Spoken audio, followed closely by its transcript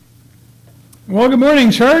Well, good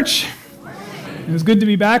morning, church. It was good to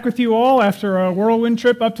be back with you all after a whirlwind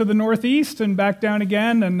trip up to the Northeast and back down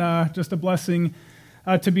again, and just a blessing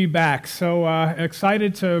to be back. So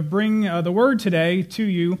excited to bring the word today to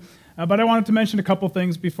you, but I wanted to mention a couple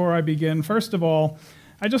things before I begin. First of all,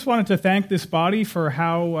 I just wanted to thank this body for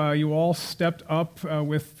how you all stepped up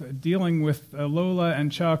with dealing with Lola and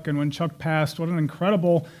Chuck, and when Chuck passed, what an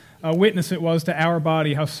incredible witness it was to our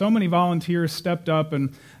body, how so many volunteers stepped up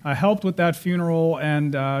and helped with that funeral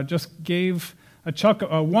and just gave Chuck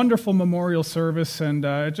a wonderful memorial service, and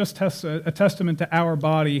it just a testament to our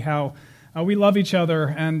body, how we love each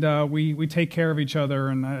other and we take care of each other,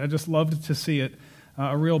 and I just loved to see it,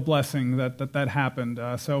 a real blessing that happened.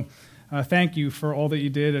 So thank you for all that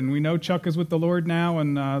you did, and we know Chuck is with the Lord now,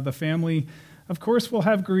 and the family, of course, will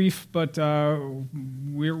have grief, but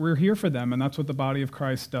we're here for them, and that's what the body of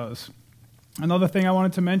Christ does. Another thing I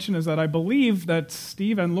wanted to mention is that I believe that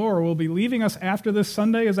Steve and Laura will be leaving us after this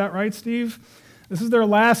Sunday. Is that right, Steve? This is their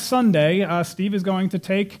last Sunday. Steve is going to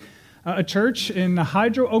take a church in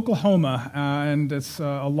Hydro, Oklahoma, and it's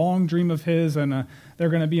a long dream of his, and they're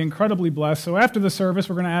going to be incredibly blessed. So after the service,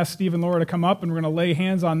 we're going to ask Steve and Laura to come up, and we're going to lay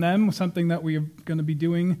hands on them, something that we're going to be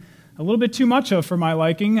doing a little bit too much of for my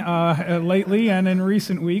liking lately and in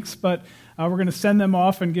recent weeks, but we're going to send them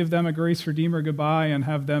off and give them a Grace Redeemer goodbye and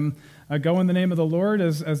have them go in the name of the Lord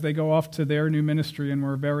as they go off to their new ministry, and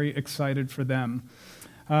we're very excited for them.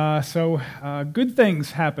 So good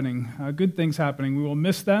things happening, good things happening. We will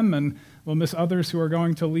miss them, and we'll miss others who are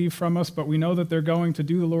going to leave from us, but we know that they're going to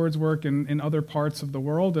do the Lord's work in other parts of the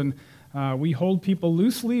world, and we hold people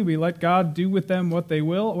loosely. We let God do with them what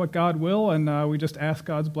God will, and we just ask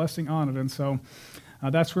God's blessing on it. And so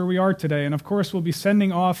that's where we are today. And of course, we'll be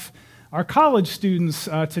sending off our college students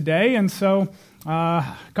today, and so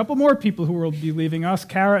a couple more people who will be leaving us.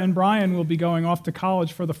 Kara and Brian will be going off to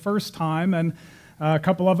college for the first time, and a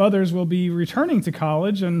couple of others will be returning to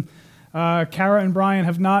college. And Kara and Brian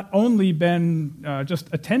have not only been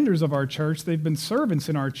just attenders of our church, they've been servants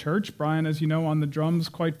in our church. Brian, as you know, on the drums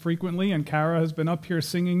quite frequently, and Kara has been up here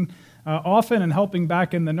singing often and helping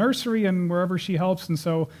back in the nursery and wherever she helps. And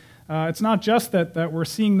so it's not just that we're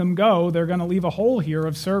seeing them go, they're going to leave a hole here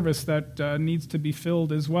of service that needs to be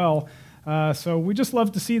filled as well. So we just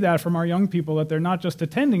love to see that from our young people, that they're not just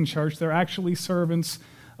attending church, they're actually servants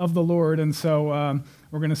of the Lord. And so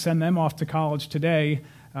we're going to send them off to college today,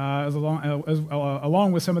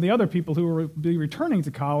 along with some of the other people who will be returning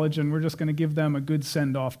to college, and we're just going to give them a good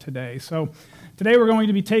send-off today. So today we're going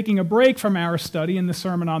to be taking a break from our study in the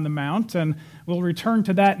Sermon on the Mount, and we'll return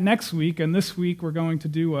to that next week. And this week we're going to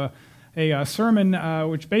do a sermon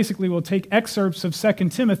which basically will take excerpts of 2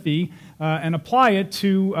 Timothy and apply it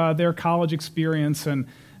to their college experience.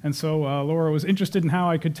 And so Laura was interested in how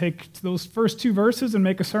I could take those first two verses and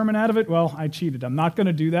make a sermon out of it. Well, I cheated. I'm not going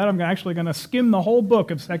to do that. I'm actually going to skim the whole book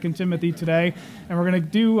of 2 Timothy today, and we're going to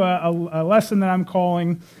do a lesson that I'm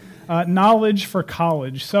calling Knowledge for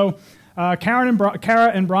College. So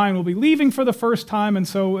Kara and Brian will be leaving for the first time, and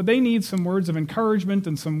so they need some words of encouragement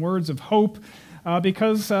and some words of hope,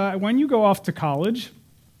 because when you go off to college,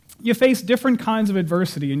 you face different kinds of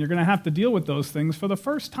adversity, and you're going to have to deal with those things for the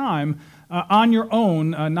first time on your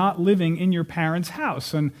own, not living in your parents'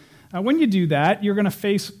 house. And when you do that, you're going to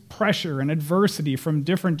face pressure and adversity from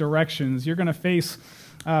different directions. You're going to face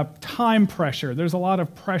time pressure. There's a lot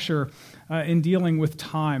of pressure in dealing with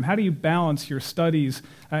time. How do you balance your studies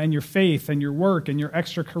and your faith and your work and your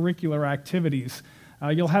extracurricular activities?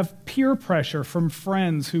 You'll have peer pressure from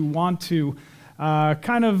friends who want to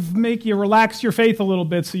kind of make you relax your faith a little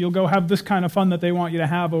bit, so you'll go have this kind of fun that they want you to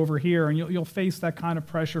have over here, and you'll face that kind of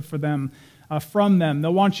pressure from them.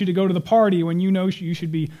 They'll want you to go to the party when you know you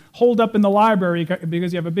should be holed up in the library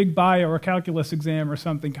because you have a big bio or calculus exam or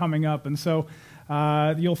something coming up, and so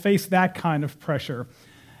you'll face that kind of pressure.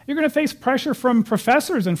 You're going to face pressure from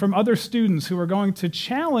professors and from other students who are going to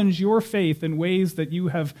challenge your faith in ways that you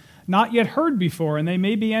have not yet heard before, and they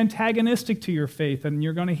may be antagonistic to your faith, and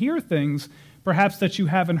you're going to hear things perhaps that you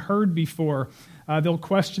haven't heard before. They'll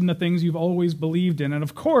question the things you've always believed in. And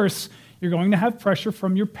of course, you're going to have pressure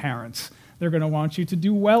from your parents. They're going to want you to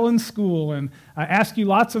do well in school and ask you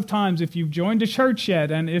lots of times if you've joined a church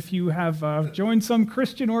yet, and if you have joined some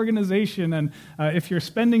Christian organization, and if you're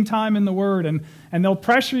spending time in the Word. And they'll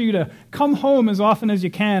pressure you to come home as often as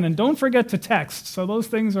you can, and don't forget to text. So those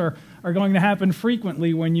things are going to happen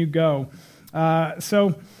frequently when you go.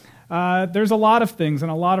 there's a lot of things and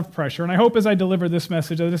a lot of pressure. And I hope as I deliver this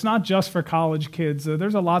message that it's not just for college kids.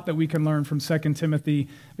 There's a lot that we can learn from 2 Timothy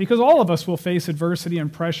because all of us will face adversity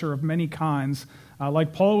and pressure of many kinds,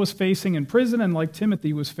 like Paul was facing in prison and like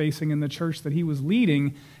Timothy was facing in the church that he was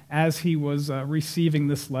leading as he was receiving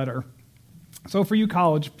this letter. So for you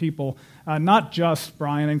college people, not just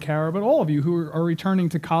Brian and Kara, but all of you who are returning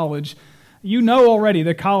to college, you know already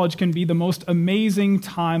that college can be the most amazing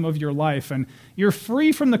time of your life, and you're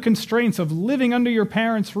free from the constraints of living under your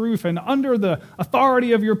parents' roof and under the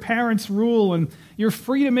authority of your parents' rule, and you're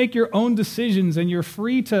free to make your own decisions, and you're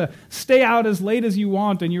free to stay out as late as you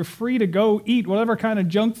want, and you're free to go eat whatever kind of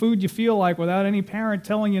junk food you feel like without any parent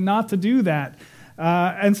telling you not to do that.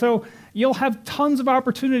 And so you'll have tons of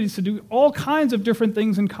opportunities to do all kinds of different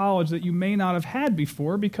things in college that you may not have had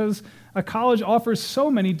before because a college offers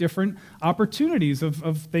so many different opportunities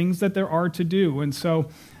of things that there are to do. And so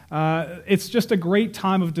it's just a great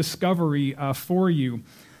time of discovery for you.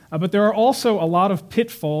 But there are also a lot of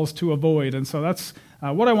pitfalls to avoid. And so that's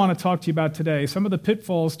what I want to talk to you about today. Some of the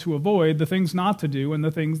pitfalls to avoid, the things not to do, and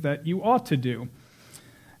the things that you ought to do.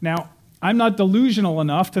 Now, I'm not delusional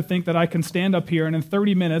enough to think that I can stand up here and in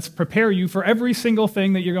 30 minutes prepare you for every single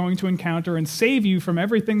thing that you're going to encounter and save you from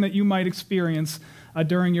everything that you might experience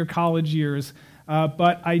during your college years.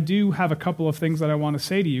 But I do have a couple of things that I want to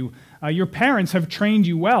say to you. Your parents have trained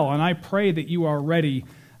you well, and I pray that you are ready.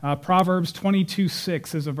 Proverbs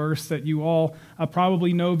 22:6 is a verse that you all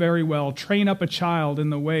probably know very well. Train up a child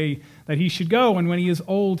in the way that he should go, and when he is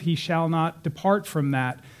old, he shall not depart from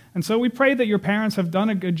that. And so we pray that your parents have done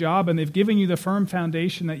a good job and they've given you the firm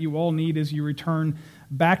foundation that you all need as you return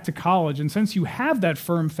back to college. And since you have that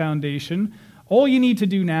firm foundation, all you need to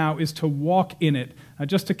do now is to walk in it,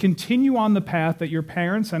 just to continue on the path that your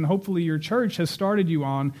parents and hopefully your church has started you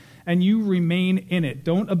on, and you remain in it.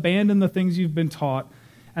 Don't abandon the things you've been taught.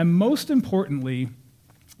 And most importantly,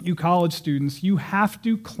 you college students, you have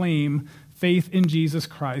to claim faith in Jesus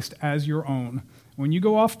Christ as your own. When you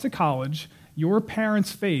go off to college, your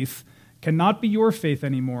parents' faith cannot be your faith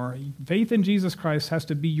anymore. Faith in Jesus Christ has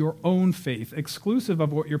to be your own faith, exclusive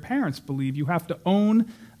of what your parents believe. You have to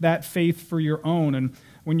own that faith for your own. And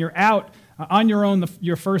when you're out on your own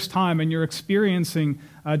your first time and you're experiencing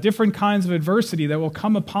different kinds of adversity that will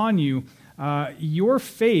come upon you, your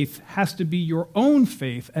faith has to be your own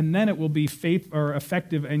faith, and then it will be faith or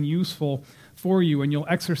effective and useful for you, and you'll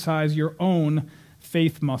exercise your own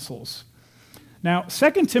faith muscles. Now,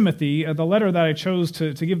 2 Timothy, the letter that I chose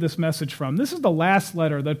to give this message from, this is the last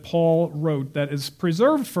letter that Paul wrote that is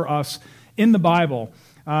preserved for us in the Bible.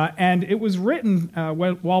 And it was written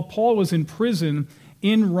while Paul was in prison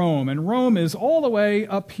in Rome. And Rome is all the way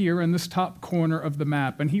up here in this top corner of the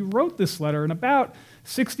map. And he wrote this letter in about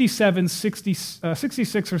 66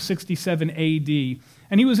 or 67 AD.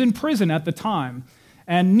 And he was in prison at the time.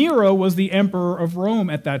 And Nero was the emperor of Rome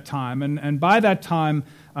at that time. And by that time,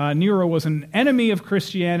 Nero was an enemy of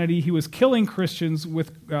Christianity. He was killing Christians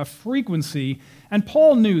with frequency. And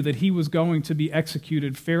Paul knew that he was going to be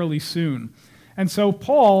executed fairly soon. And so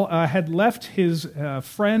Paul had left his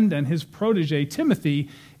friend and his protege, Timothy,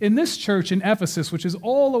 in this church in Ephesus, which is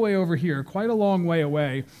all the way over here, quite a long way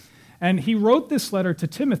away. And he wrote this letter to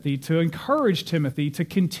Timothy to encourage Timothy to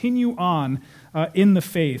continue on in the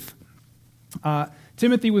faith.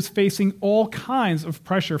 Timothy was facing all kinds of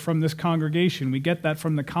pressure from this congregation. We get that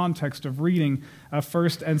from the context of reading 1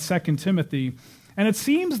 and 2 Timothy. And it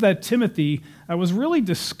seems that Timothy was really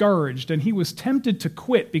discouraged, and he was tempted to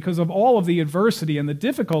quit because of all of the adversity and the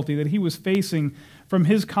difficulty that he was facing from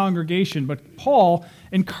his congregation. But Paul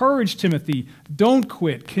encouraged Timothy, don't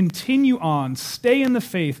quit, continue on, stay in the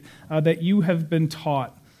faith that you have been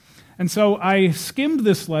taught. And so I skimmed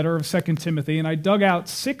this letter of 2 Timothy, and I dug out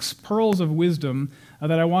 6 pearls of wisdom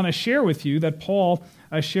that I want to share with you that Paul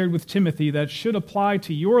shared with Timothy that should apply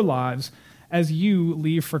to your lives as you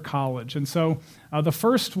leave for college. And so the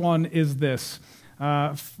first one is this.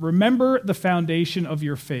 Remember the foundation of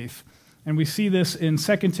your faith. And we see this in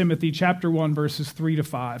 2 Timothy chapter 1, verses 3 to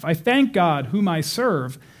 5. I thank God, whom I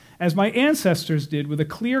serve, as my ancestors did, with a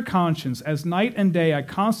clear conscience, as night and day I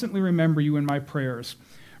constantly remember you in my prayers.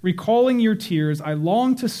 Recalling your tears, I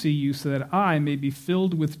long to see you so that I may be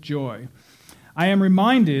filled with joy. I am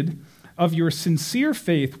reminded of your sincere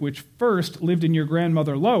faith, which first lived in your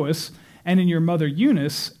grandmother Lois and in your mother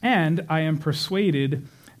Eunice, and I am persuaded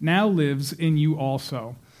now lives in you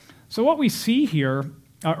also. So what we see here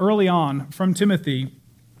early on from Timothy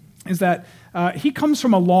is that he comes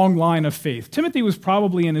from a long line of faith. Timothy was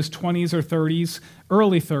probably in his 20s or 30s,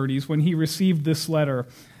 early 30s, when he received this letter.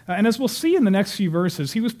 And as we'll see in the next few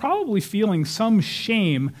verses, he was probably feeling some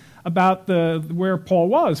shame about where Paul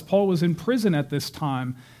was. Paul was in prison at this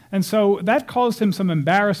time. And so that caused him some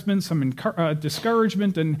embarrassment, some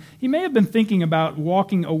discouragement, and he may have been thinking about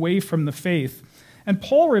walking away from the faith. And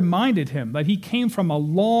Paul reminded him that he came from a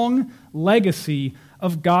long legacy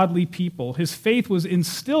of godly people. His faith was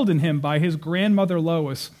instilled in him by his grandmother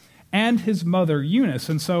Lois and his mother Eunice.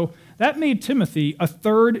 And so that made Timothy a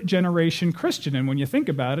third-generation Christian. And when you think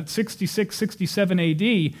about it, 66, 67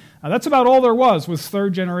 AD, that's about all there was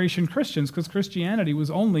third-generation Christians, because Christianity was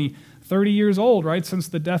only 30 years old, right, since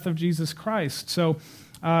the death of Jesus Christ. So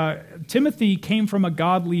Timothy came from a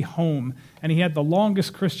godly home, and he had the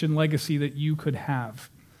longest Christian legacy that you could have.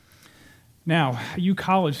 Now, you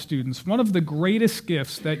college students, one of the greatest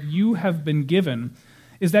gifts that you have been given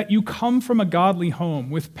is that you come from a godly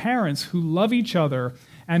home with parents who love each other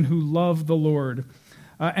and who love the Lord.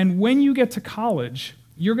 And when you get to college,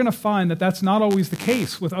 you're going to find that that's not always the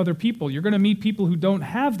case with other people. You're going to meet people who don't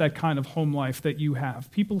have that kind of home life that you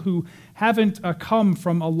have, people who haven't come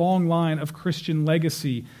from a long line of Christian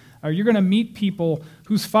legacy. You're going to meet people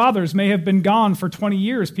whose fathers may have been gone for 20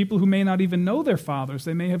 years, people who may not even know their fathers.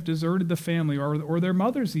 They may have deserted the family or their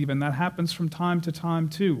mothers even. That happens from time to time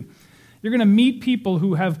too. You're going to meet people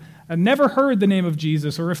who have never heard the name of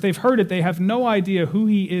Jesus, or if they've heard it, they have no idea who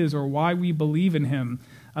he is or why we believe in him.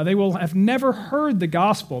 They will have never heard the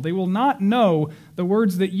gospel. They will not know the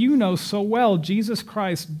words that you know so well. Jesus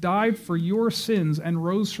Christ died for your sins and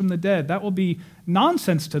rose from the dead. That will be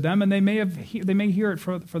nonsense to them, and they may hear it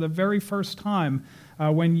for the very first time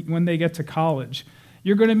when they get to college.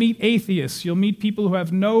 You're going to meet atheists. You'll meet people who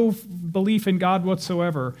have no belief in God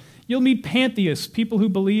whatsoever. You'll meet pantheists, people who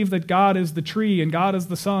believe that God is the tree and God is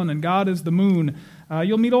the sun and God is the moon.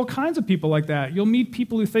 You'll meet all kinds of people like that. You'll meet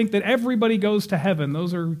people who think that everybody goes to heaven.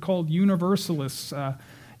 Those are called universalists.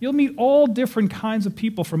 You'll meet all different kinds of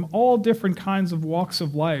people from all different kinds of walks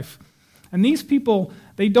of life. And these people,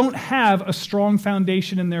 they don't have a strong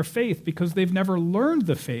foundation in their faith because they've never learned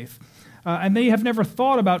the faith. And they have never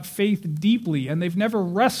thought about faith deeply, and they've never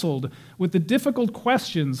wrestled with the difficult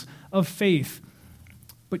questions of faith.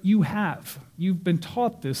 But you have. You've been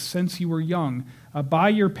taught this since you were young by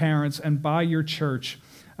your parents and by your church.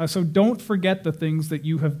 So don't forget the things that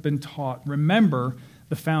you have been taught. Remember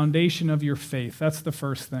the foundation of your faith. That's the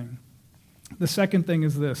first thing. The second thing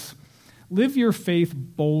is this. Live your faith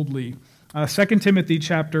boldly. 2 Timothy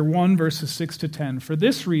chapter 1, verses 6 to 10. For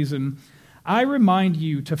this reason, I remind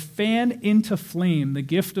you to fan into flame the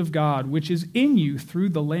gift of God, which is in you through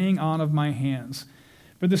the laying on of my hands.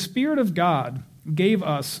 For the Spirit God gave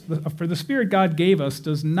us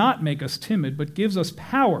does not make us timid, but gives us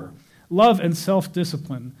power, love, and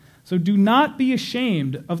self-discipline. So do not be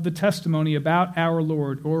ashamed of the testimony about our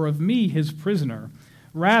Lord or of me, his prisoner.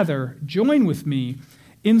 Rather, join with me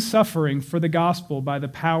in suffering for the gospel by the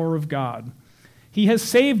power of God. He has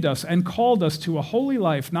saved us and called us to a holy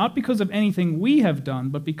life, not because of anything we have done,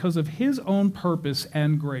 but because of his own purpose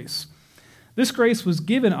and grace. This grace was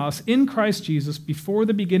given us in Christ Jesus before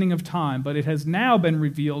the beginning of time, but it has now been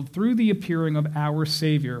revealed through the appearing of our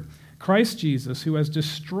Savior, Christ Jesus, who has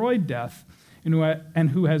destroyed death and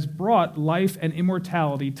who has brought life and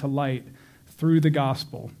immortality to light through the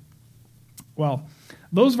gospel. Well,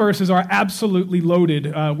 those verses are absolutely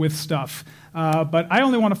loaded with stuff. But I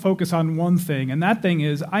only want to focus on one thing, and that thing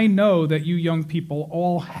is I know that you young people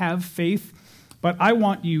all have faith, but I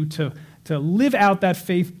want you to live out that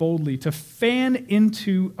faith boldly, to fan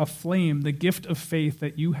into a flame the gift of faith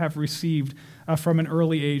that you have received from an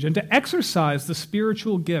early age, and to exercise the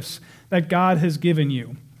spiritual gifts that God has given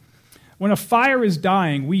you. When a fire is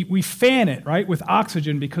dying, we fan it, right, with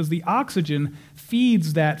oxygen because the oxygen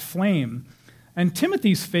feeds that flame. And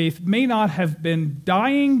Timothy's faith may not have been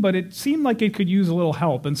dying, but it seemed like it could use a little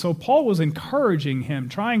help. And so Paul was encouraging him,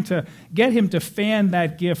 trying to get him to fan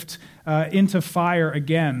that gift into fire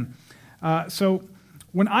again. So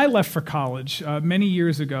when I left for college many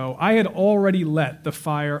years ago, I had already let the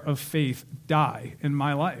fire of faith die in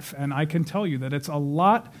my life. And I can tell you that it's a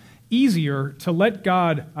lot easier to let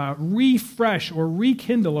God refresh or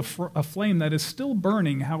rekindle a flame that is still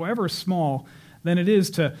burning, however small, than it is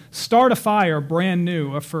to start a fire brand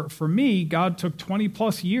new. For me, God took 20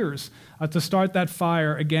 plus years to start that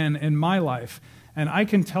fire again in my life. And I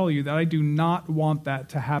can tell you that I do not want that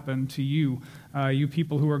to happen to you, you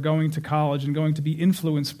people who are going to college and going to be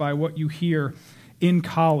influenced by what you hear in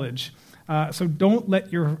college. So don't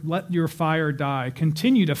let your fire die.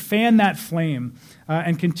 Continue to fan that flame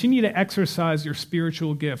and continue to exercise your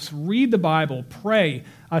spiritual gifts. Read the Bible, pray,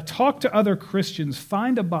 talk to other Christians,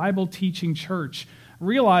 find a Bible-teaching church.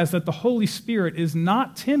 realize that the Holy Spirit is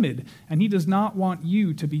not timid, and he does not want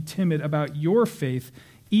you to be timid about your faith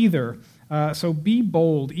either. So be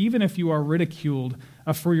bold, even if you are ridiculed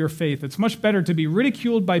for your faith. It's much better to be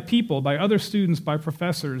ridiculed by people, by other students, by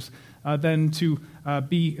professors, than to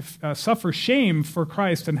suffer shame for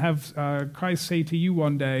Christ and have Christ say to you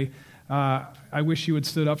one day, I wish you had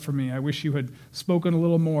stood up for me. I wish you had spoken a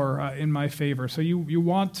little more in my favor. So you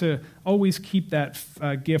want to always keep that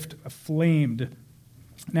gift flamed.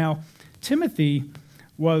 Now, Timothy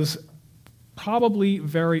was probably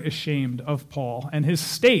very ashamed of Paul and his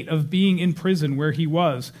state of being in prison where he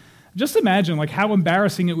was. Just imagine how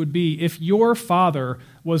embarrassing it would be if your father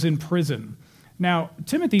was in prison. Now,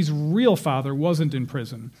 Timothy's real father wasn't in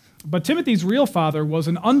prison, but Timothy's real father was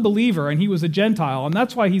an unbeliever, and he was a Gentile, and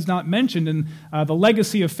that's why he's not mentioned in the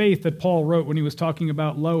legacy of faith that Paul wrote when he was talking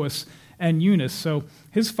about Lois and Eunice. So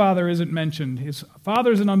his father isn't mentioned. His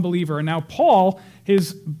father's an unbeliever, and now Paul,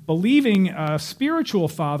 his believing spiritual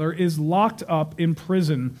father, is locked up in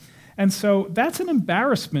prison. And so that's an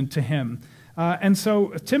embarrassment to him. And so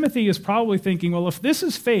Timothy is probably thinking, well, if this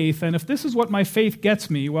is faith, and if this is what my faith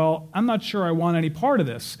gets me, well, I'm not sure I want any part of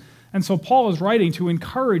this. And so Paul is writing to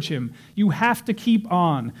encourage him. You have to keep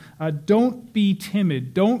on. Don't be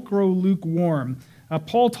timid. Don't grow lukewarm.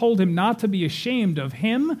 Paul told him not to be ashamed of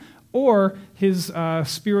him or his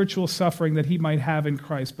spiritual suffering that he might have in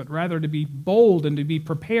Christ, but rather to be bold and to be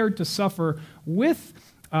prepared to suffer with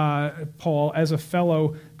Paul as a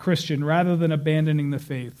fellow Christian rather than abandoning the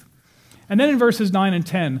faith. And then in verses 9 and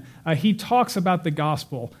 10, he talks about the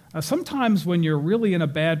gospel. Sometimes when you're really in a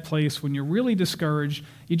bad place, when you're really discouraged,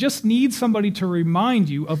 you just need somebody to remind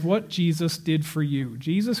you of what Jesus did for you.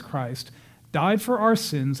 Jesus Christ died for our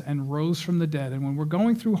sins and rose from the dead. And when we're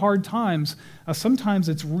going through hard times, sometimes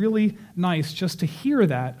it's really nice just to hear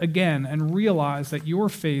that again and realize that your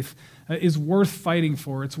faith is worth fighting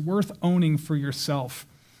for. It's worth owning for yourself.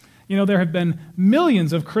 You know, there have been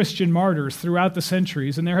millions of Christian martyrs throughout the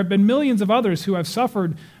centuries, and there have been millions of others who have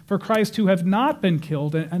suffered for Christ who have not been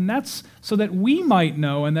killed, and that's so that we might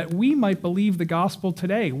know and that we might believe the gospel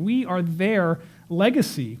today. We are their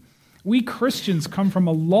legacy. We Christians come from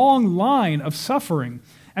a long line of suffering,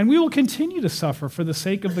 and we will continue to suffer for the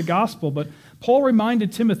sake of the gospel, but Paul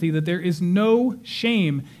reminded Timothy that there is no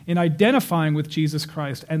shame in identifying with Jesus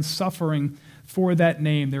Christ and suffering for that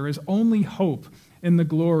name. There is only hope in the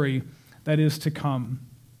glory that is to come.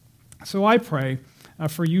 So I pray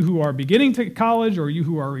for you who are beginning to college or you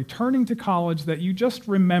who are returning to college that you just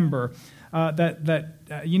remember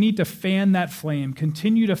that you need to fan that flame,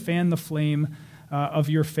 continue to fan the flame of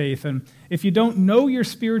your faith. And if you don't know your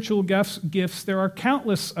spiritual gifts, there are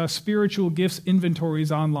countless spiritual gifts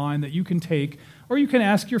inventories online that you can take, or you can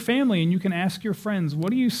ask your family and you can ask your friends,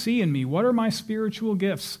 what do you see in me? What are my spiritual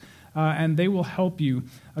gifts? And they will help you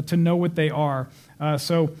to know what they are.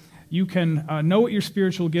 So you can know what your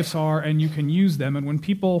spiritual gifts are and you can use them. And when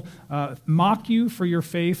people mock you for your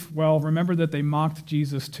faith, well, remember that they mocked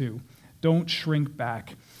Jesus too. Don't shrink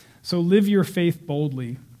back. So live your faith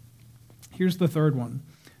boldly. Here's the third one.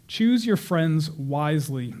 Choose your friends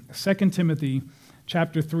wisely. 2 Timothy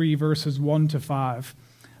chapter 3, verses 1 to 5.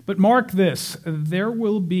 But mark this, there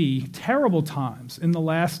will be terrible times in the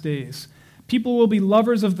last days. People will be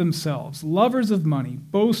lovers of themselves, lovers of money,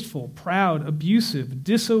 boastful, proud, abusive,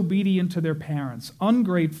 disobedient to their parents,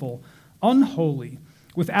 ungrateful, unholy,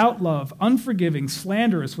 without love, unforgiving,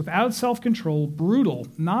 slanderous, without self-control, brutal,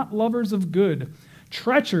 not lovers of good,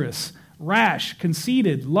 treacherous, rash,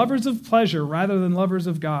 conceited, lovers of pleasure rather than lovers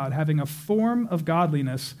of God, having a form of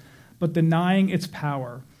godliness, but denying its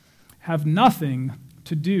power. Have nothing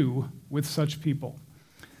to do with such people.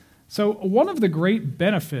 So one of the great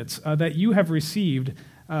benefits that you have received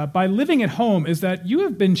by living at home is that you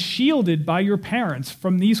have been shielded by your parents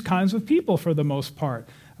from these kinds of people for the most part.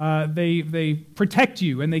 They protect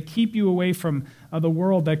you and they keep you away from the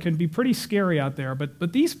world that can be pretty scary out there.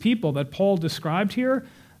 But these people that Paul described here,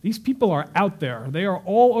 these people are out there. They are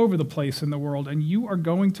all over the place in the world, and you are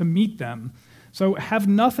going to meet them. So have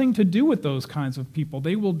nothing to do with those kinds of people.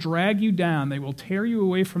 They will drag you down. They will tear you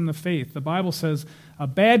away from the faith. The Bible says a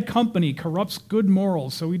bad company corrupts good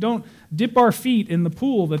morals. So we don't dip our feet in the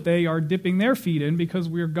pool that they are dipping their feet in because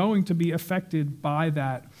we're going to be affected by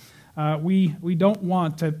that. We don't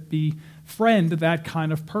want to befriend that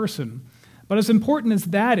kind of person. But as important as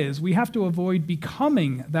that is, we have to avoid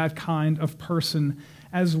becoming that kind of person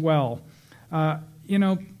as well.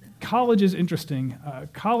 College is interesting.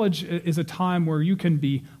 College is a time where you can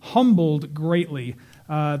be humbled greatly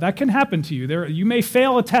That can happen to you. You may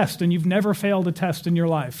fail a test, and you've never failed a test in your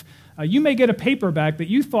life. You may get a paper back that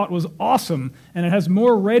you thought was awesome, and it has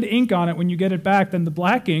more red ink on it when you get it back than the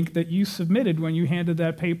black ink that you submitted when you handed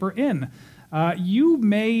that paper in.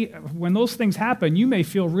 When those things happen, you may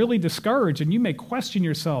feel really discouraged, and you may question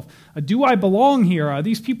yourself, do I belong here?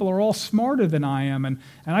 These people are all smarter than I am, and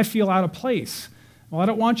I feel out of place. Well, I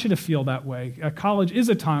don't want you to feel that way. College is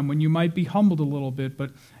a time when you might be humbled a little bit,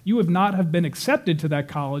 but you would not have been accepted to that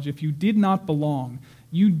college if you did not belong.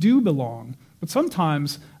 You do belong. But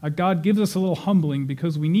sometimes God gives us a little humbling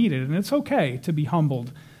because we need it, and it's okay to be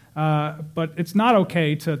humbled. But it's not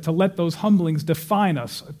okay to let those humblings define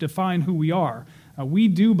us, define who we are. We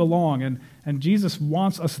do belong, and Jesus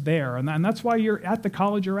wants us there, and that's why you're at the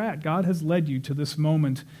college you're at. God has led you to this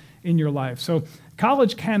moment in your life. So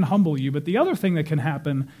college can humble you, but the other thing that can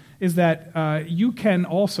happen is that you can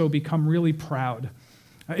also become really proud.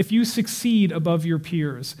 If you succeed above your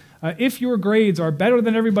peers, if your grades are better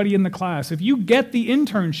than everybody in the class, if you get the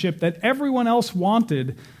internship that everyone else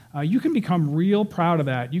wanted, you can become real proud of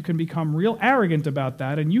that. You can become real arrogant about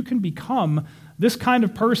that, and you can become this kind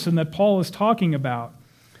of person that Paul is talking about.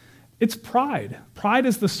 It's pride. Pride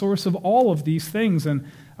is the source of all of these things, and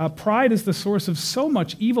pride is the source of so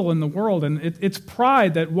much evil in the world, and it's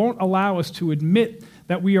pride that won't allow us to admit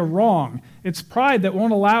that we are wrong. It's pride that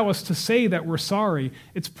won't allow us to say that we're sorry.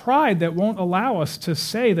 It's pride that won't allow us to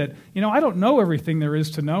say that, I don't know everything there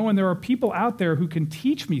is to know, and there are people out there who can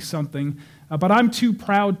teach me something, but I'm too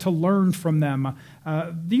proud to learn from them.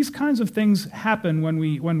 These kinds of things happen when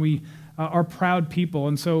we are proud people,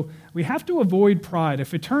 and so we have to avoid pride.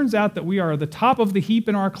 If it turns out that we are the top of the heap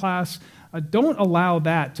in our class, don't allow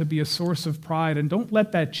that to be a source of pride, and don't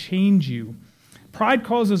let that change you. Pride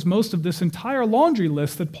causes most of this entire laundry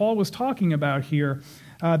list that Paul was talking about here,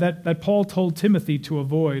 that Paul told Timothy to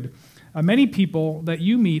avoid. Many people that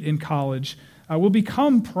you meet in college will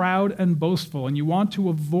become proud and boastful, and you want to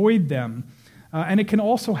avoid them. And it can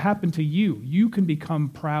also happen to you. You can become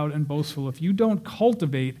proud and boastful if you don't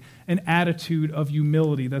cultivate an attitude of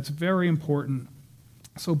humility. That's very important.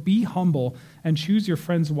 So be humble and choose your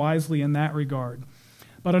friends wisely in that regard.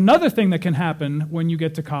 But another thing that can happen when you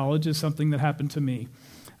get to college is something that happened to me.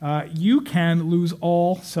 You can lose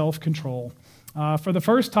all self-control. For the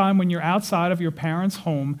first time when you're outside of your parents'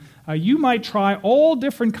 home, you might try all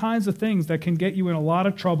different kinds of things that can get you in a lot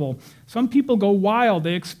of trouble. Some people go wild.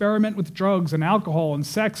 They experiment with drugs and alcohol and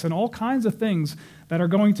sex and all kinds of things that are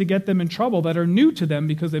going to get them in trouble, that are new to them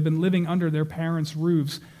because they've been living under their parents'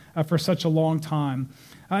 roofs for such a long time.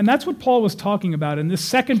 And that's what Paul was talking about in this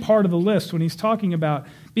second part of the list when he's talking about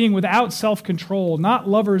being without self-control, not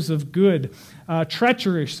lovers of good,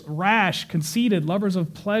 treacherous, rash, conceited, lovers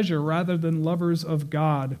of pleasure rather than lovers of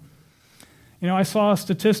God. I saw a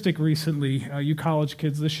statistic recently, you college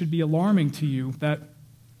kids, this should be alarming to you, that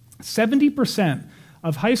 70%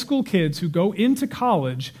 of high school kids who go into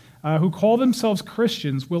college who call themselves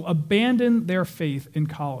Christians will abandon their faith in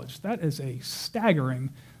college. That is a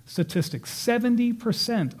staggering statistic.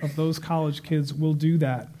 70% of those college kids will do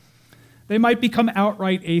that. They might become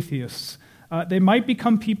outright atheists. They might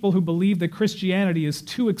become people who believe that Christianity is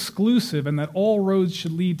too exclusive and that all roads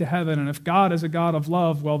should lead to heaven, and if God is a God of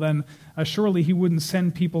love, well then surely he wouldn't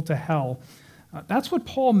send people to hell. That's what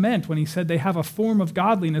Paul meant when he said they have a form of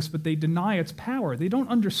godliness, but they deny its power. They don't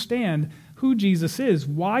understand who Jesus is,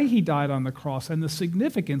 why he died on the cross, and the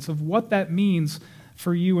significance of what that means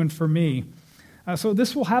for you and for me. So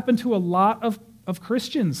this will happen to a lot of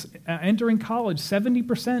Christians entering college,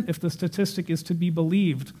 70% if the statistic is to be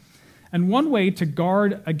believed. And one way to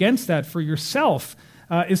guard against that for yourself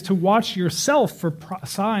is to watch yourself for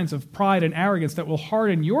signs of pride and arrogance that will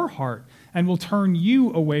harden your heart and will turn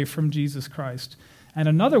you away from Jesus Christ. And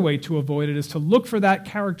another way to avoid it is to look for that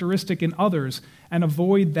characteristic in others and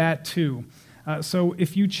avoid that too. So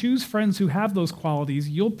if you choose friends who have those qualities,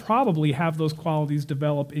 you'll probably have those qualities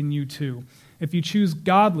develop in you too. If you choose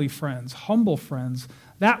godly friends, humble friends,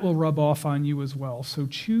 that will rub off on you as well. So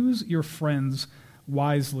choose your friends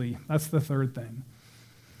wisely. That's the third thing.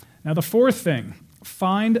 Now the fourth thing,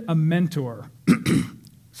 find a mentor.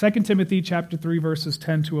 2 Timothy chapter 3, verses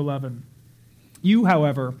 10 to 11. You,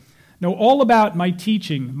 however, know all about my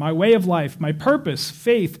teaching, my way of life, my purpose,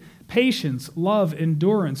 faith, patience, love,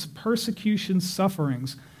 endurance, persecution,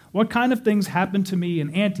 sufferings. What kind of things happened to me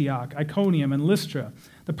in Antioch, Iconium, and Lystra?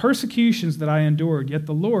 The persecutions that I endured, yet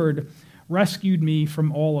the Lord rescued me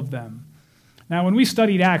from all of them. Now, when we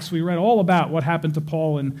studied Acts, we read all about what happened to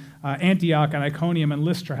Paul in Antioch and Iconium and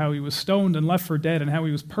Lystra, how he was stoned and left for dead, and how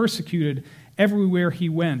he was persecuted everywhere he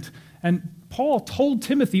went. And Paul told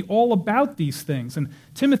Timothy all about these things, and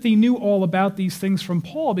Timothy knew all about these things from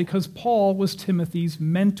Paul because Paul was Timothy's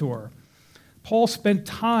mentor. Paul spent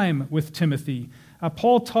time with Timothy.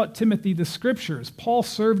 Paul taught Timothy the scriptures. Paul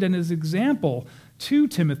served as an example to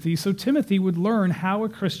Timothy so Timothy would learn how a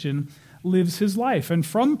Christian lives his life. And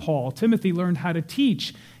from Paul, Timothy learned how to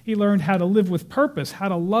teach. He learned how to live with purpose, how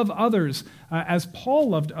to love others as Paul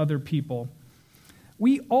loved other people.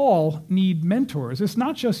 We all need mentors. It's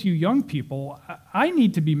not just you young people. I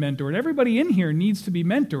need to be mentored. Everybody in here needs to be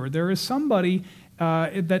mentored. There is somebody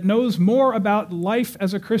that knows more about life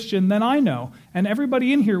as a Christian than I know, and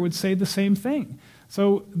everybody in here would say the same thing.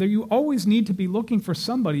 So you always need to be looking for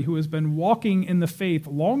somebody who has been walking in the faith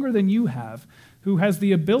longer than you have, who has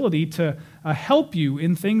the ability to help you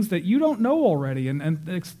in things that you don't know already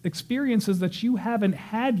and experiences that you haven't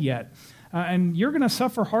had yet. And you're going to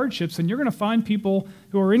suffer hardships, and you're going to find people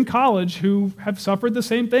who are in college who have suffered the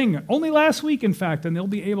same thing, only last week, in fact, and they'll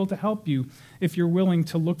be able to help you if you're willing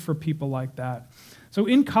to look for people like that. So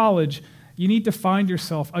in college, you need to find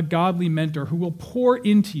yourself a godly mentor who will pour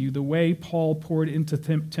into you the way Paul poured into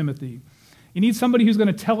Timothy. You need somebody who's going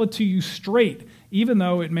to tell it to you straight, even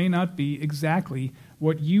though it may not be exactly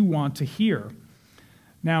what you want to hear.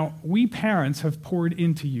 Now, we parents have poured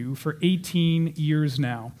into you for 18 years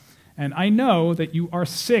now. And I know that you are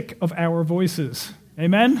sick of our voices.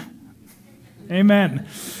 Amen? Amen.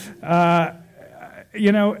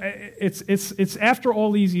 It's after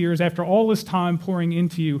all these years, after all this time pouring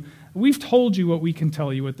into you, we've told you what we can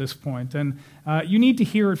tell you at this point, and you need to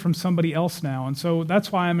hear it from somebody else now. And so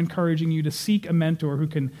that's why I'm encouraging you to seek a mentor who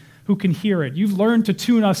can hear it. You've learned to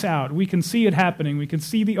tune us out. We can see it happening. We can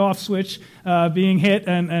see the off switch being hit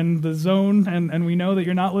and the zone, and we know that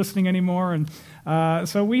you're not listening anymore. And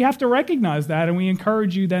so we have to recognize that, and we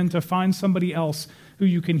encourage you then to find somebody else who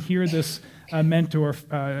you can hear this mentor,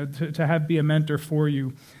 to have be a mentor for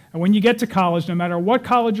you. And when you get to college, no matter what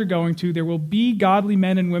college you're going to, there will be godly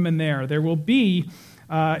men and women there. There will be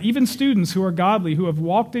even students who are godly, who have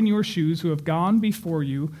walked in your shoes, who have gone before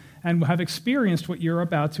you, and have experienced what you're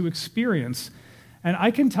about to experience. And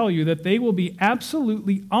I can tell you that they will be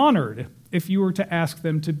absolutely honored if you were to ask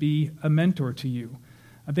them to be a mentor to you.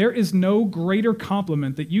 There is no greater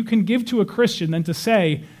compliment that you can give to a Christian than to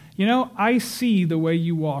say, I see the way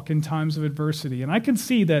you walk in times of adversity, and I can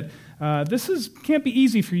see that can't be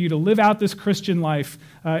easy for you to live out this Christian life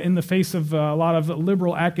in the face of a lot of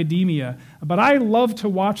liberal academia, but I love to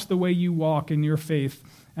watch the way you walk in your faith,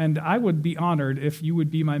 and I would be honored if you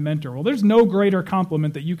would be my mentor. Well, there's no greater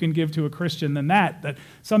compliment that you can give to a Christian than that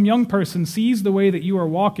some young person sees the way that you are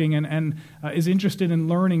walking and is interested in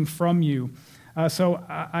learning from you. So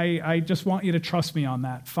I just want you to trust me on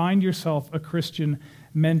that. Find yourself a Christian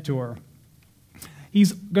mentor.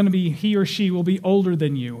 He or she will be older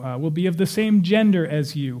than you, will be of the same gender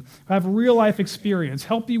as you, have real life experience,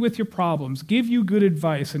 help you with your problems, give you good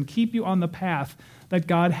advice, and keep you on the path that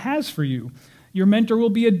God has for you. Your mentor will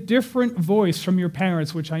be a different voice from your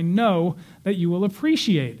parents, which I know that you will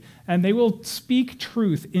appreciate, and they will speak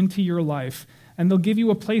truth into your life, and they'll give you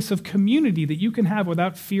a place of community that you can have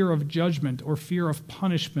without fear of judgment or fear of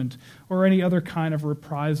punishment or any other kind of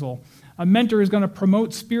reprisal. A mentor is going to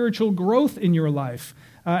promote spiritual growth in your life,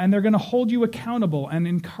 and they're going to hold you accountable and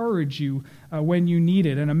encourage you when you need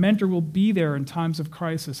it. And a mentor will be there in times of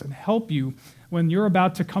crisis and help you when you're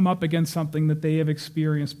about to come up against something that they have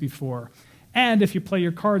experienced before. And if you play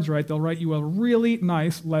your cards right, they'll write you a really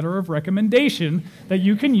nice letter of recommendation that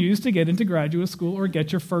you can use to get into graduate school or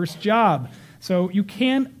get your first job. So you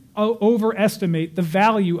can't overestimate the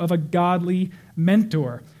value of a godly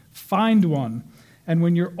mentor. Find one. And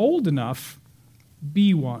when you're old enough,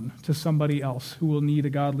 be one to somebody else who will need a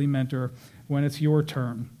godly mentor when it's your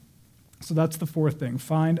turn. So that's the fourth thing.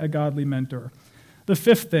 Find a godly mentor. The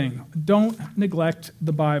fifth thing, don't neglect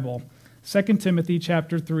the Bible. 2 Timothy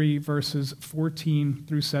chapter 3, verses 14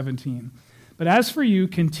 through 17. But as for you,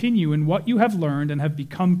 continue in what you have learned and have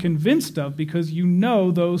become convinced of, because you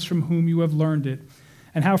know those from whom you have learned it,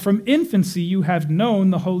 and how from infancy you have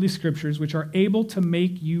known the Holy Scriptures, which are able to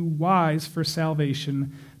make you wise for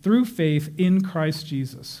salvation through faith in Christ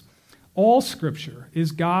Jesus. All Scripture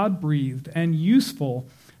is God-breathed and useful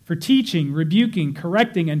for teaching, rebuking,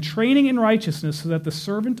 correcting, and training in righteousness, so that the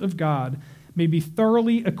servant of God may be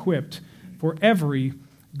thoroughly equipped for every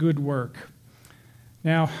good work.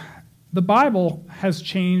 Now, the Bible has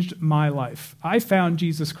changed my life. I found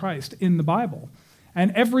Jesus Christ in the Bible.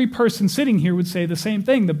 And every person sitting here would say the same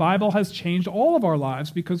thing. The Bible has changed all of our lives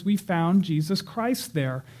because we found Jesus Christ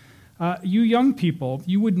there. You young people,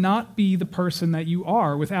 you would not be the person that you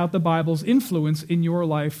are without the Bible's influence in your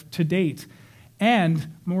life to date. And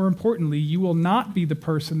more importantly, you will not be the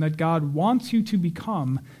person that God wants you to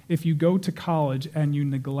become if you go to college and you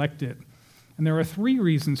neglect it. And there are 3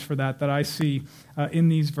 reasons for that I see in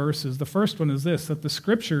these verses. The first one is this, that the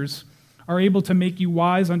Scriptures are able to make you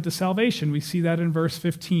wise unto salvation. We see that in verse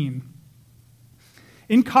 15.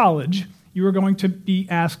 In college, you are going to be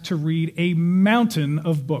asked to read a mountain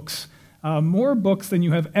of books. More books than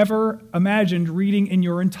you have ever imagined reading in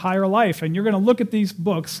your entire life. And you're going to look at these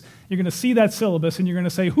books, you're going to see that syllabus, and you're going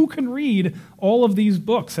to say, who can read all of these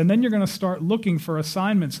books? And then you're going to start looking for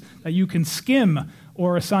assignments that you can skim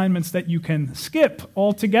or assignments that you can skip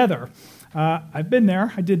altogether. I've been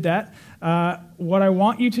there. I did that. What I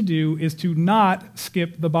want you to do is to not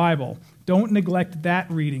skip the Bible. Don't neglect that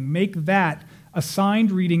reading. Make that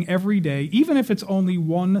assigned reading every day, even if it's only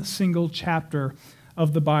one single chapter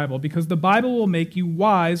of the Bible, because the Bible will make you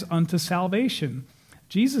wise unto salvation.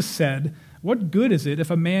 Jesus said, "What good is it if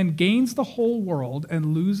a man gains the whole world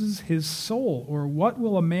and loses his soul? Or what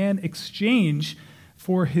will a man exchange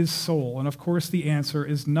for his soul?" And of course, the answer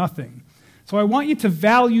is nothing. So I want you to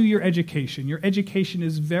value your education. Your education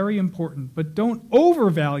is very important, but don't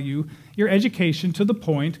overvalue your education to the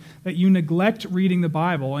point that you neglect reading the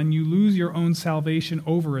Bible and you lose your own salvation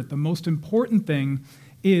over it. The most important thing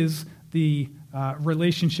is the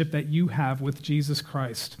relationship that you have with Jesus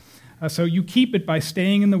Christ. So you keep it by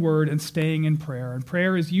staying in the Word and staying in prayer. And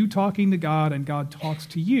prayer is you talking to God, and God talks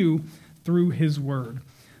to you through His Word.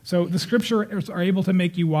 So the Scriptures are able to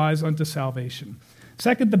make you wise unto salvation.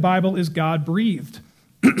 Second, the Bible is God-breathed.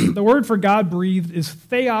 The word for God-breathed is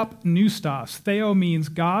theopneustos. Theo means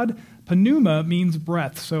God, pneuma means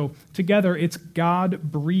breath. So together, it's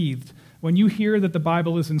God-breathed. When you hear that the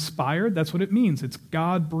Bible is inspired, that's what it means. It's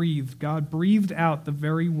God-breathed. God breathed out the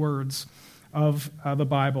very words of the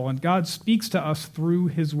Bible. And God speaks to us through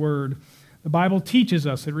His Word. The Bible teaches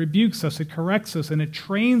us, it rebukes us, it corrects us, and it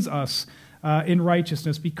trains us in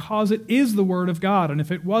righteousness because it is the Word of God. And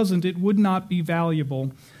if it wasn't, it would not be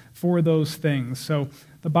valuable for those things. So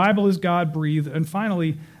the Bible is God-breathed. And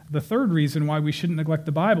finally, the third reason why we shouldn't neglect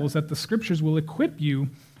the Bible is that the Scriptures will equip you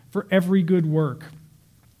for every good work.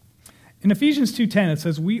 In Ephesians 2:10, it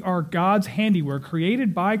says, "We are God's handiwork,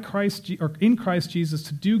 created by Christ or in Christ Jesus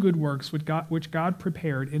to do good works, which God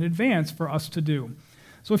prepared in advance for us to do."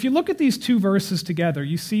 So if you look at these 2 verses together,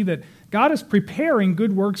 you see that God is preparing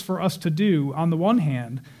good works for us to do on the one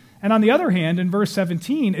hand, and on the other hand, in verse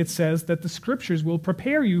 17, it says that the Scriptures will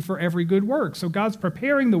prepare you for every good work. So God's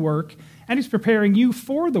preparing the work, and He's preparing you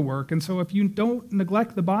for the work. And so if you don't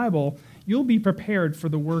neglect the Bible, you'll be prepared for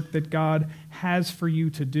the work that God has for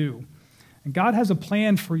you to do. And God has a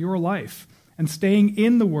plan for your life, and staying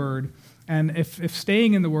in the Word, and if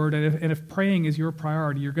staying in the Word and if praying is your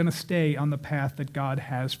priority, you're going to stay on the path that God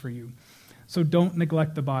has for you. So don't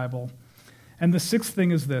neglect the Bible. And the 6th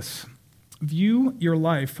thing is this: view your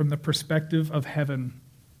life from the perspective of heaven.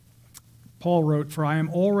 Paul wrote, "For I am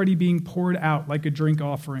already being poured out like a drink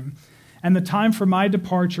offering, and the time for my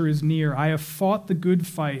departure is near. I have fought the good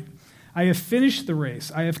fight. I have finished the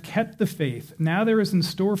race. I have kept the faith. Now there is in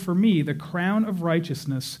store for me the crown of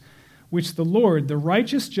righteousness, which the Lord, the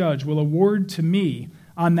righteous judge, will award to me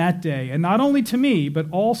on that day. And not only to me, but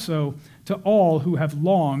also to all who have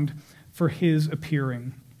longed for His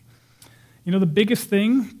appearing." You know, the biggest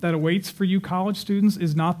thing that awaits for you college students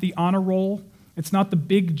is not the honor roll. It's not the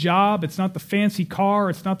big job. It's not the fancy car.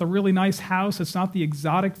 It's not the really nice house. It's not the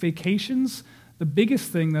exotic vacations. The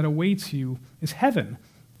biggest thing that awaits you is heaven.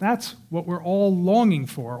 That's what we're all longing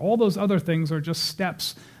for. All those other things are just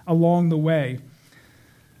steps along the way.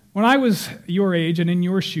 When I was your age and in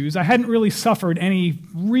your shoes, I hadn't really suffered any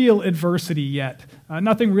real adversity yet.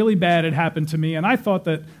 Nothing really bad had happened to me, and I thought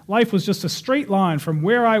that life was just a straight line from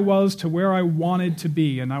where I was to where I wanted to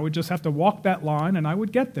be, and I would just have to walk that line and I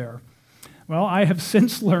would get there. Well, I have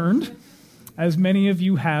since learned, as many of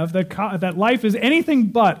you have, that life is anything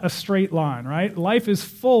but a straight line, right? Life is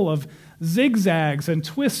full of zigzags and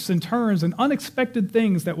twists and turns and unexpected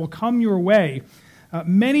things that will come your way.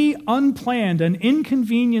 Many unplanned and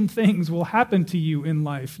inconvenient things will happen to you in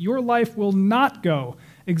life. Your life will not go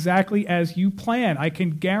exactly as you plan. I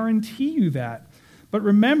can guarantee you that. But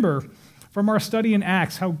remember from our study in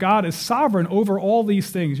Acts how God is sovereign over all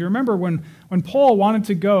these things. You remember when Paul wanted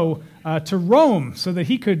to go to Rome so that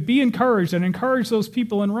he could be encouraged and encourage those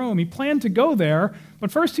people in Rome. He planned to go there,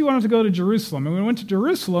 but first he wanted to go to Jerusalem. And when he went to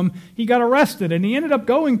Jerusalem, he got arrested, and he ended up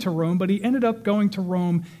going to Rome, but he ended up going to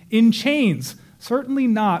Rome in chains. Certainly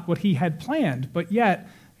not what he had planned, but yet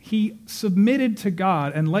he submitted to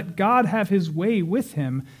God and let God have His way with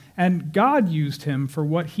him, and God used him for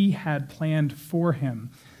what He had planned for him.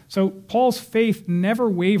 So Paul's faith never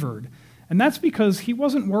wavered, And that's because he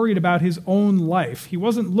wasn't worried about his own life. He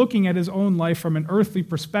wasn't looking at his own life from an earthly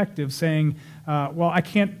perspective, saying, well, I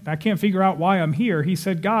can't figure out why I'm here. He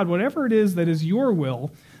said, God, whatever it is that is your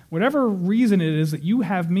will, whatever reason it is that you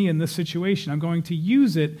have me in this situation, I'm going to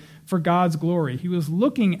use it for God's glory. He was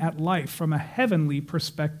looking at life from a heavenly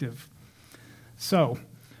perspective. So,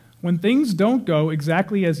 when things don't go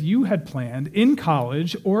exactly as you had planned in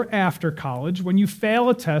college or after college, when you fail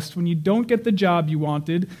a test, when you don't get the job you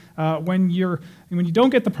wanted, when you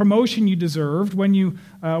don't get the promotion you deserved, when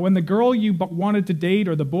the girl you wanted to date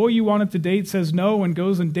or the boy you wanted to date says no and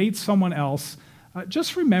goes and dates someone else,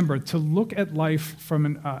 just remember to look at life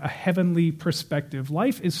from a heavenly perspective.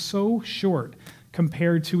 Life is so short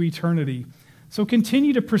compared to eternity. So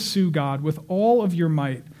continue to pursue God with all of your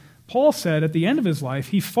might. Paul said at the end of his life,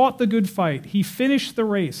 he fought the good fight, he finished the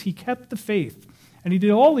race, he kept the faith, and he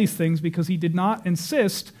did all these things because he did not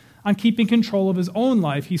insist on keeping control of his own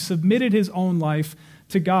life. He submitted his own life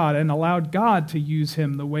to God and allowed God to use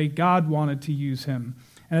him the way God wanted to use him.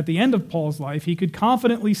 And at the end of Paul's life, he could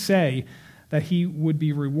confidently say that he would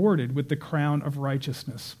be rewarded with the crown of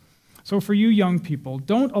righteousness. So for you young people,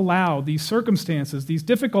 don't allow these circumstances, these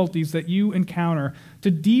difficulties that you encounter to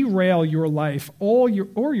derail your life or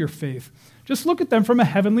your faith. Just look at them from a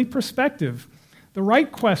heavenly perspective. The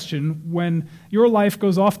right question when your life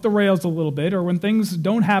goes off the rails a little bit or when things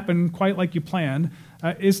don't happen quite like you planned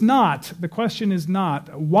the question is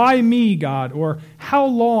not, why me, God, or how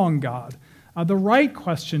long, God? The right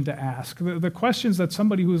question to ask, the questions that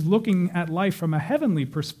somebody who is looking at life from a heavenly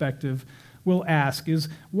perspective will ask is,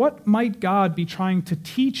 what might God be trying to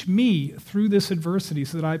teach me through this adversity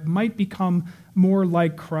so that I might become more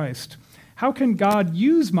like Christ? How can God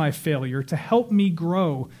use my failure to help me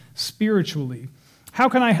grow spiritually? How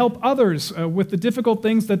can I help others with the difficult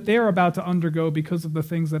things that they're about to undergo because of the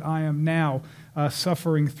things that I am now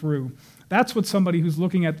suffering through? That's what somebody who's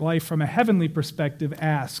looking at life from a heavenly perspective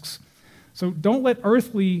asks. So don't let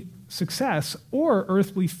earthly success or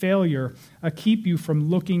earthly failure keep you from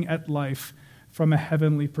looking at life from a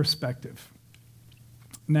heavenly perspective.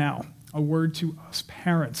 Now, a word to us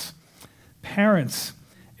parents. Parents,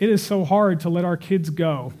 it is so hard to let our kids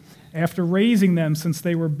go after raising them since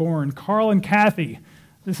they were born. Carl and Kathy,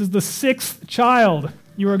 this is the 6th child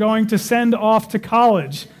you are going to send off to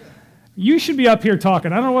college. You should be up here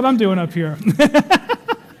talking. I don't know what I'm doing up here.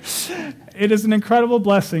 It is an incredible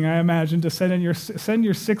blessing, I imagine, to send your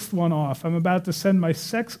 6th one off. I'm about to send my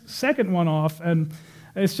second one off, and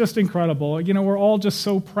it's just incredible. You know, we're all just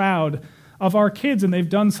so proud of our kids, and they've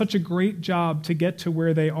done such a great job to get to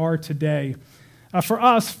where they are today. For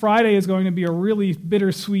us, Friday is going to be a really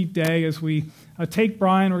bittersweet day as we take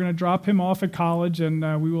Brian. We're going to drop him off at college, and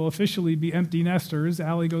we will officially be empty nesters.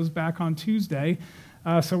 Allie goes back on Tuesday.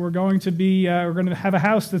 So we're going to have a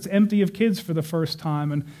house that's empty of kids for the first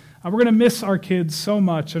time, and we're going to miss our kids so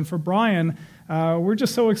much. And for Brian, we're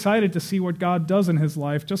just so excited to see what God does in his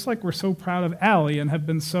life, just like we're so proud of Allie and have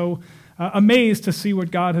been so amazed to see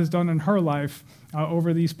what God has done in her life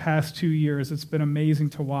over these past 2 years. It's been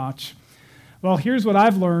amazing to watch. Well, here's what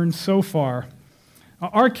I've learned so far.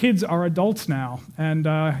 Our kids are adults now, and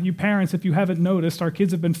you parents, if you haven't noticed, our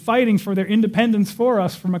kids have been fighting for their independence for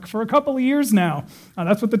us for a couple of years now.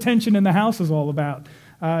 That's what the tension in the house is all about.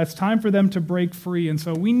 It's time for them to break free, and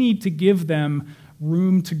so we need to give them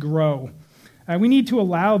room to grow. We need to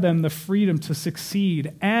allow them the freedom to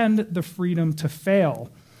succeed and the freedom to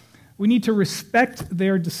fail. We need to respect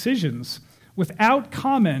their decisions without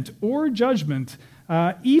comment or judgment,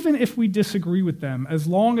 even if we disagree with them, as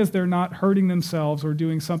long as they're not hurting themselves or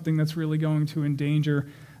doing something that's really going to endanger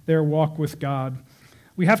their walk with God.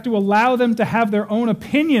 We have to allow them to have their own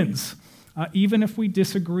opinions, even if we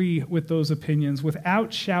disagree with those opinions,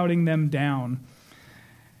 without shouting them down.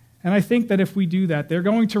 And I think that if we do that, they're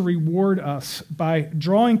going to reward us by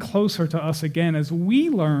drawing closer to us again as we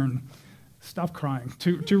learn, stop crying,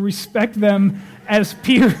 to respect them as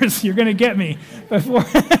peers. You're going to get me. Before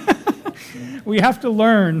we have to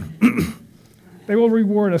learn. They will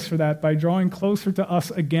reward us for that by drawing closer to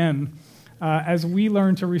us again as we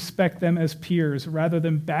learn to respect them as peers rather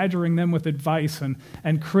than badgering them with advice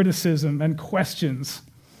and criticism and questions.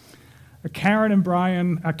 Kara and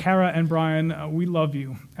Brian, we love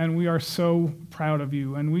you, and we are so proud of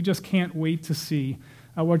you, and we just can't wait to see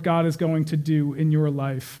what God is going to do in your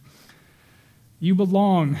life. You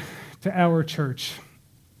belong to our church,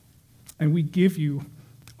 and we give you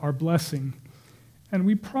our blessing, and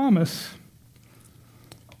we promise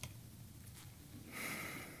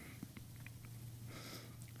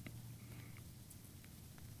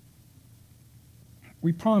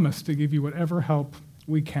to give you whatever help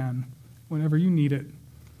we can whenever you need it.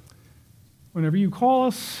 Whenever you call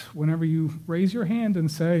us, whenever you raise your hand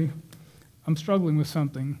and say, I'm struggling with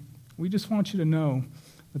something, we just want you to know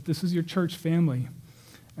that this is your church family,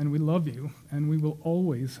 and we love you, and we will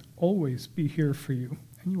always, always be here for you.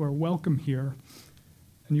 And you are welcome here,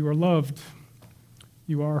 and you are loved.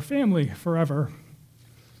 You are our family forever.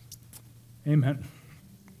 Amen.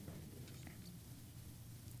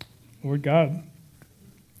 Lord God,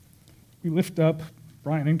 we lift up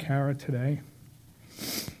Brian and Kara today.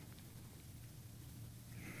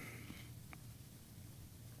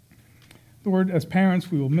 Lord, as parents,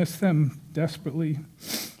 we will miss them desperately.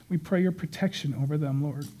 We pray your protection over them,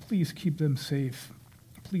 Lord. Please keep them safe.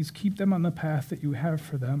 Please keep them on the path that you have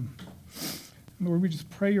for them. Lord, we just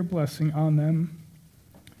pray your blessing on them.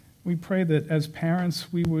 We pray that as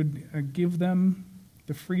parents, we would give them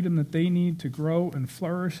the freedom that they need to grow and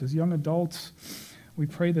flourish as young adults. We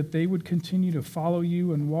pray that they would continue to follow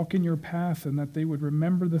you and walk in your path, and that they would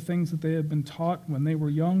remember the things that they had been taught when they were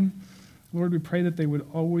young. Lord, we pray that they would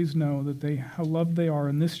always know that how loved they are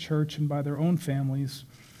in this church and by their own families.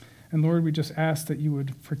 And Lord, we just ask that you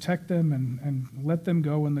would protect them and let them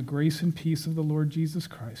go in the grace and peace of the Lord Jesus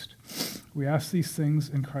Christ. We ask these things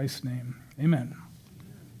in Christ's name. Amen.